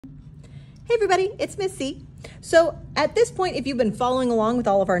Hey everybody, it's Miss C. So at this point, if you've been following along with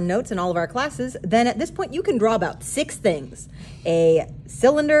all of our notes and all of our classes, then at this point you can draw about 6 things. A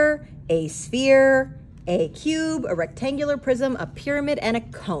cylinder, a sphere, a cube, a rectangular prism, a pyramid, and a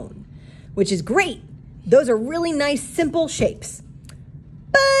cone, which is great. Those are really nice, simple shapes.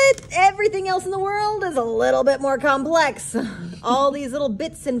 But everything else in the world is a little bit more complex. All these little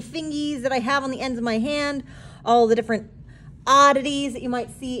bits and fingies that I have on the ends of my hand, all the different oddities that you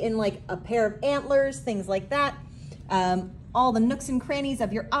might see in like a pair of antlers, things like that. All the nooks and crannies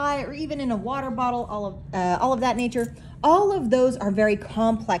of your eye, or even in a water bottle, all of that nature. All of those are very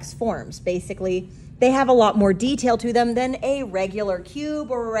complex forms. Basically, they have a lot more detail to them than a regular cube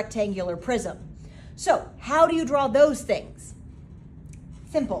or a rectangular prism. So how do you draw those things?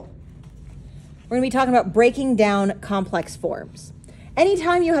 Simple. We're going to be talking about breaking down complex forms.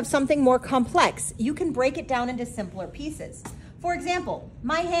 Anytime you have something more complex, you can break it down into simpler pieces. For example,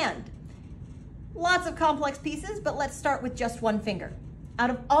 my hand. Lots of complex pieces, but let's start with just one finger. Out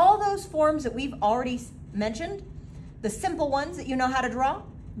of all those forms that we've already mentioned, the simple ones that you know how to draw,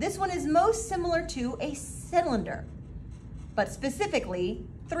 this one is most similar to a cylinder, but specifically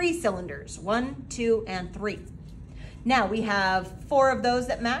 3 cylinders, 1, 2, and 3. Now we have 4 of those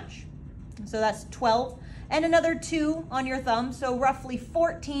that match, so that's 12. And another 2 on your thumb, so roughly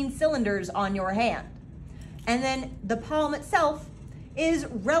 14 cylinders on your hand. And then the palm itself is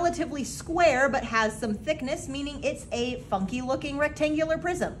relatively square, but has some thickness, meaning it's a funky looking rectangular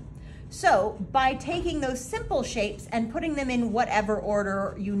prism. So by taking those simple shapes and putting them in whatever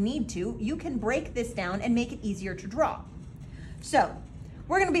order you need to, you can break this down and make it easier to draw. So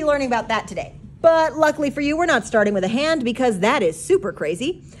we're gonna be learning about that today. But luckily for you, we're not starting with a hand because that is super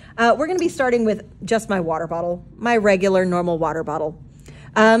crazy. We're going to be starting with just my water bottle, my regular normal water bottle.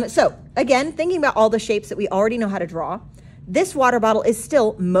 So again, thinking about all the shapes that we already know how to draw, this water bottle is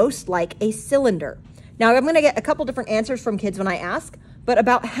still most like a cylinder. Now I'm going to get a couple different answers from kids when I ask, but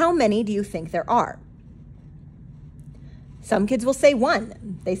about how many do you think there are? Some kids will say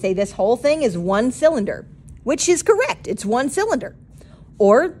 1. They say this whole thing is 1 cylinder, which is correct. It's 1 cylinder.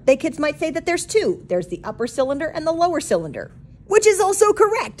 Or kids might say that there's 2. There's the upper cylinder and the lower cylinder, which is also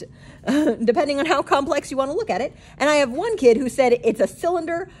correct, depending on how complex you want to look at it. And I have one kid who said it's a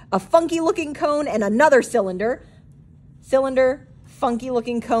cylinder, a funky looking cone, and another cylinder. Cylinder, funky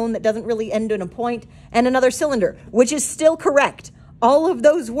looking cone that doesn't really end in a point, and another cylinder, which is still correct. All of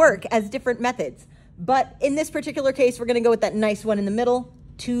those work as different methods. But in this particular case, we're going to go with that nice one in the middle,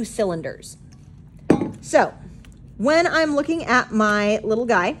 2 cylinders. So when I'm looking at my little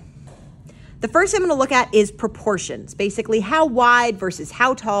guy, the first I'm going to look at is proportions, basically how wide versus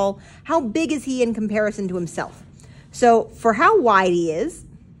how tall, how big is he in comparison to himself. So for how wide he is,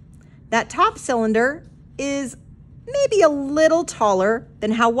 that top cylinder is maybe a little taller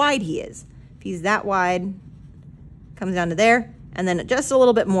than how wide he is. If he's that wide, comes down to there, and then just a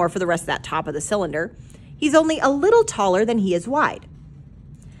little bit more for the rest of that top of the cylinder. He's only a little taller than he is wide.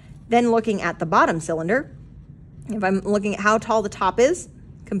 Then looking at the bottom cylinder, if I'm looking at how tall the top is,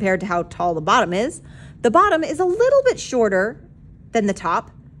 compared to how tall the bottom is a little bit shorter than the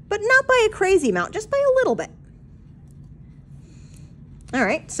top, but not by a crazy amount, just by a little bit. All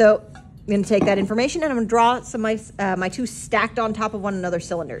right, so I'm going to take that information and I'm going to draw some of my 2 stacked on top of one another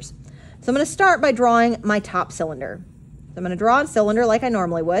cylinders. So I'm going to start by drawing my top cylinder. So I'm going to draw a cylinder like I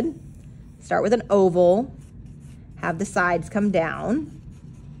normally would. Start with an oval, have the sides come down.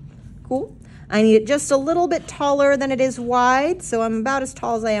 Cool. I need it just a little bit taller than it is wide, so I'm about as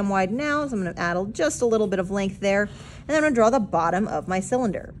tall as I am wide now, so I'm going to add just a little bit of length there, and then I'm going to draw the bottom of my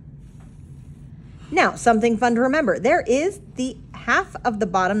cylinder. Now, something fun to remember, there is the half of the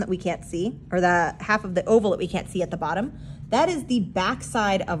bottom that we can't see, or the half of the oval that we can't see at the bottom. That is the back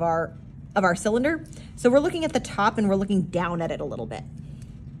side of our cylinder, so we're looking at the top and we're looking down at it a little bit.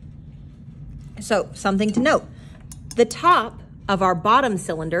 So, something to note, the top of our bottom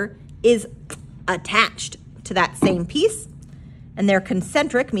cylinder is attached to that same piece, and they're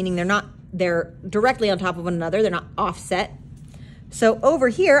concentric, meaning they're directly on top of one another, they're not offset. So over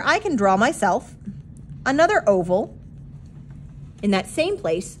here I can draw myself another oval in that same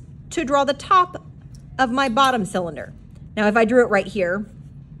place to draw the top of my bottom cylinder. Now if I drew it right here,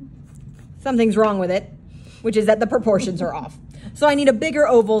 something's wrong with it, which is that the proportions are off. So I need a bigger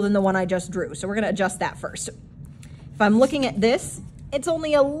oval than the one I just drew, so we're going to adjust that first. If I'm looking at this, it's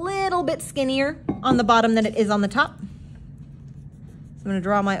only a little bit skinnier on the bottom than it is on the top. So I'm going to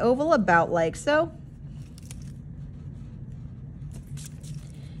draw my oval about like so.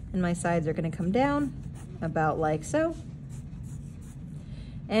 And my sides are going to come down about like so.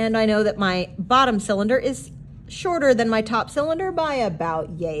 And I know that my bottom cylinder is shorter than my top cylinder by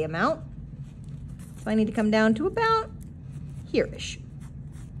about yay amount. So I need to come down to about here-ish.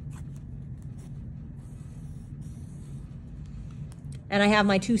 And I have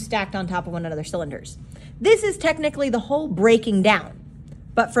my two stacked on top of one another cylinders. This is technically the whole breaking down.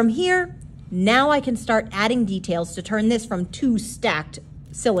 But from here, now I can start adding details to turn this from two stacked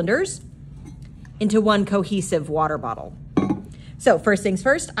cylinders into one cohesive water bottle. So first things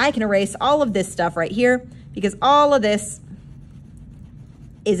first, I can erase all of this stuff right here because all of this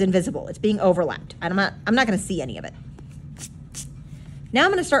is invisible. It's being overlapped. I'm not gonna see any of it. Now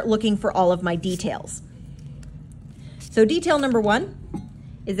I'm gonna start looking for all of my details. So detail number one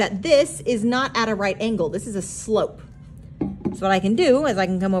is that this is not at a right angle. This is a slope. So what I can do is I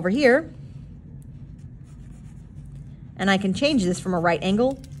can come over here and I can change this from a right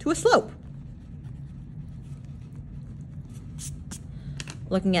angle to a slope.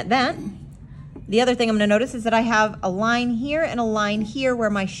 Looking at that, the other thing I'm gonna notice is that I have a line here and a line here where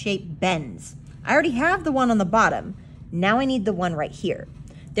my shape bends. I already have the one on the bottom. Now I need the one right here.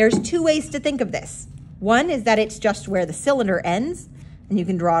 There's two ways to think of this. One is that it's just where the cylinder ends, and you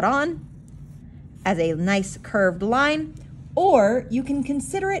can draw it on as a nice curved line, or you can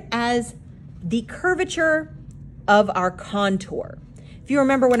consider it as the curvature of our contour. If you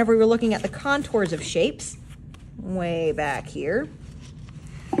remember whenever we were looking at the contours of shapes, way back here,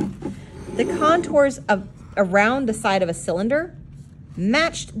 the contours of around the side of a cylinder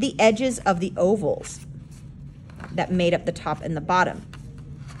matched the edges of the ovals that made up the top and the bottom.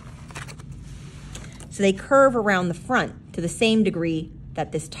 So they curve around the front to the same degree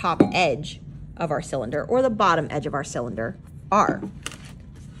that this top edge of our cylinder or the bottom edge of our cylinder are.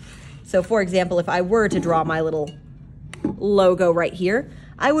 So for example, if I were to draw my little logo right here,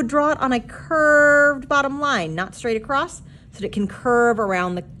 I would draw it on a curved bottom line, not straight across, so that it can curve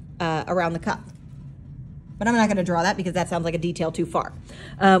around the cup. But I'm not gonna draw that because that sounds like a detail too far.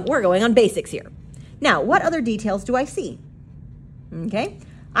 We're going on basics here. Now, what other details do I see? Okay,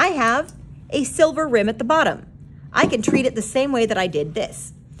 I have a silver rim at the bottom. I can treat it the same way that I did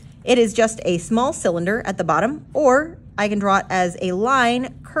this. It is just a small cylinder at the bottom, or I can draw it as a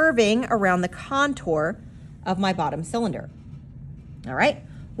line curving around the contour of my bottom cylinder. All right,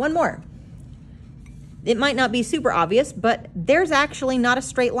 one more. It might not be super obvious, but there's actually not a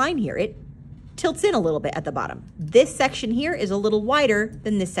straight line here. It tilts in a little bit at the bottom. This section here is a little wider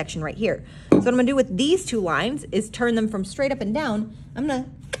than this section right here. So what I'm gonna do with these two lines is turn them from straight up and down. I'm gonna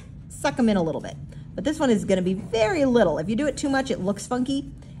suck them in a little bit. But this one is gonna be very little. If you do it too much, it looks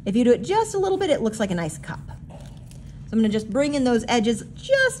funky. If you do it just a little bit, it looks like a nice cup. So I'm gonna just bring in those edges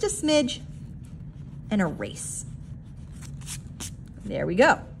just a smidge and erase. There we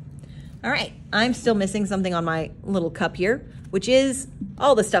go. All right, I'm still missing something on my little cup here, which is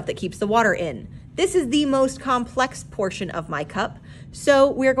all the stuff that keeps the water in. This is the most complex portion of my cup,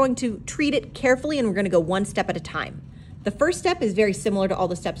 so we're going to treat it carefully and we're gonna go one step at a time. The first step is very similar to all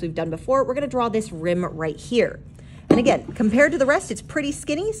the steps we've done before. We're gonna draw this rim right here. And again, compared to the rest, it's pretty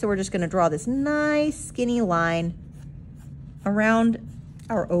skinny, so we're just gonna draw this nice skinny line around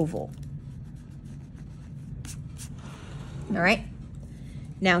our oval. All right,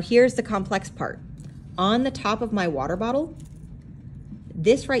 now here's the complex part. On the top of my water bottle,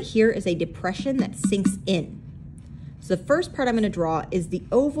 this right here is a depression that sinks in. So the first part I'm gonna draw is the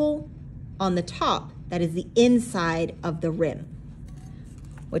oval on the top that is the inside of the rim,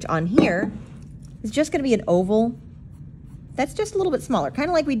 which on here is just gonna be an oval that's just a little bit smaller, kind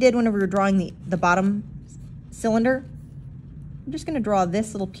of like we did whenever we were drawing the bottom cylinder. I'm just gonna draw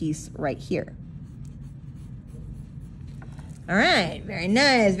this little piece right here. All right, very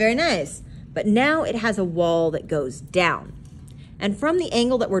nice, very nice. But now it has a wall that goes down. And from the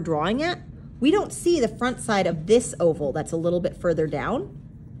angle that we're drawing at, we don't see the front side of this oval that's a little bit further down.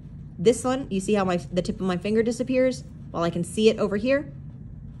 This one, you see how the tip of my finger disappears? Well, I can see it over here.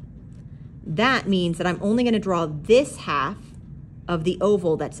 That means that I'm only gonna draw this half of the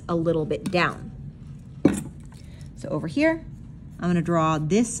oval that's a little bit down. So over here, I'm gonna draw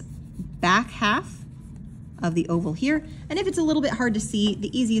this back half of the oval here. And if it's a little bit hard to see,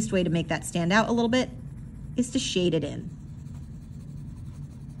 the easiest way to make that stand out a little bit is to shade it in.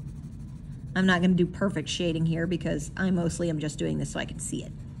 I'm not gonna do perfect shading here because I mostly am just doing this so I can see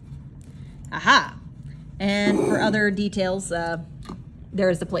it. Aha! And for other details, there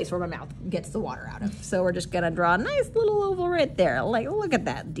is the place where my mouth gets the water out of. So we're just gonna draw a nice little oval right there. Like, look at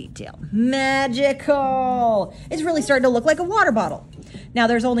that detail. Magical! It's really starting to look like a water bottle. Now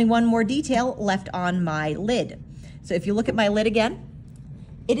there's only one more detail left on my lid. So if you look at my lid again,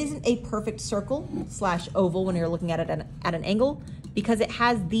 it isn't a perfect circle slash oval when you're looking at it at an angle because it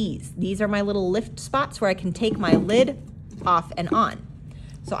has these. These are my little lift spots where I can take my lid off and on.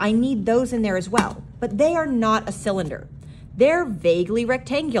 So I need those in there as well, but they are not a cylinder. They're vaguely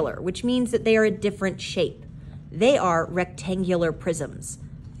rectangular, which means that they are a different shape. They are rectangular prisms.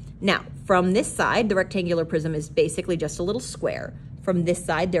 Now, from this side, the rectangular prism is basically just a little square. From this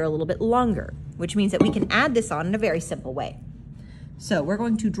side, they're a little bit longer, which means that we can add this on in a very simple way. So we're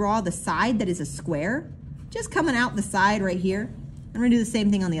going to draw the side that is a square, just coming out the side right here. And we're gonna do the same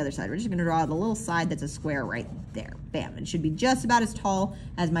thing on the other side. We're just gonna draw the little side that's a square right there. Bam, it should be just about as tall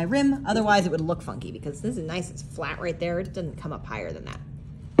as my rim. Otherwise it would look funky because this is nice, it's flat right there. It doesn't come up higher than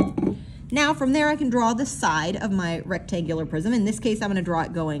that. Now from there I can draw the side of my rectangular prism. In this case, I'm gonna draw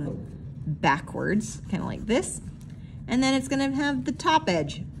it going backwards, kind of like this. And then it's gonna have the top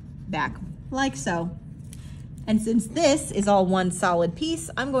edge back, like so. And since this is all one solid piece,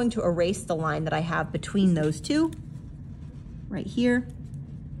 I'm going to erase the line that I have between those two, right here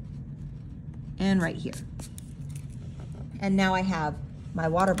and right here. And now I have my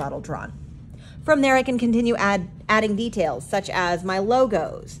water bottle drawn. From there, I can continue adding details such as my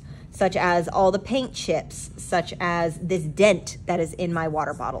logos, such as all the paint chips, such as this dent that is in my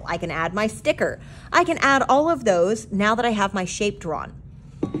water bottle. I can add my sticker. I can add all of those now that I have my shape drawn.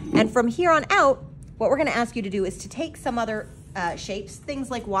 And from here on out, what we're gonna ask you to do is to take some other shapes,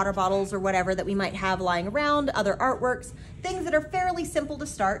 things like water bottles or whatever that we might have lying around, other artworks, things that are fairly simple to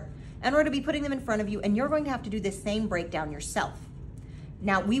start, and we're going to be putting them in front of you, and you're going to have to do this same breakdown yourself.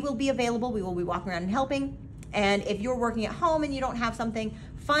 Now, we will be available, we will be walking around and helping, and if you're working at home and you don't have something,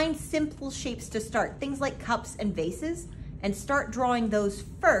 find simple shapes to start, things like cups and vases, and start drawing those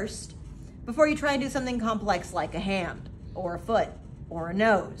first before you try and do something complex like a hand, or a foot, or a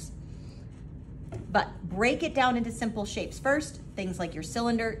nose. But break it down into simple shapes first, things like your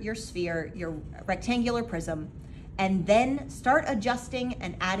cylinder, your sphere, your rectangular prism, and then start adjusting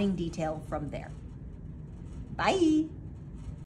and adding detail from there. Bye.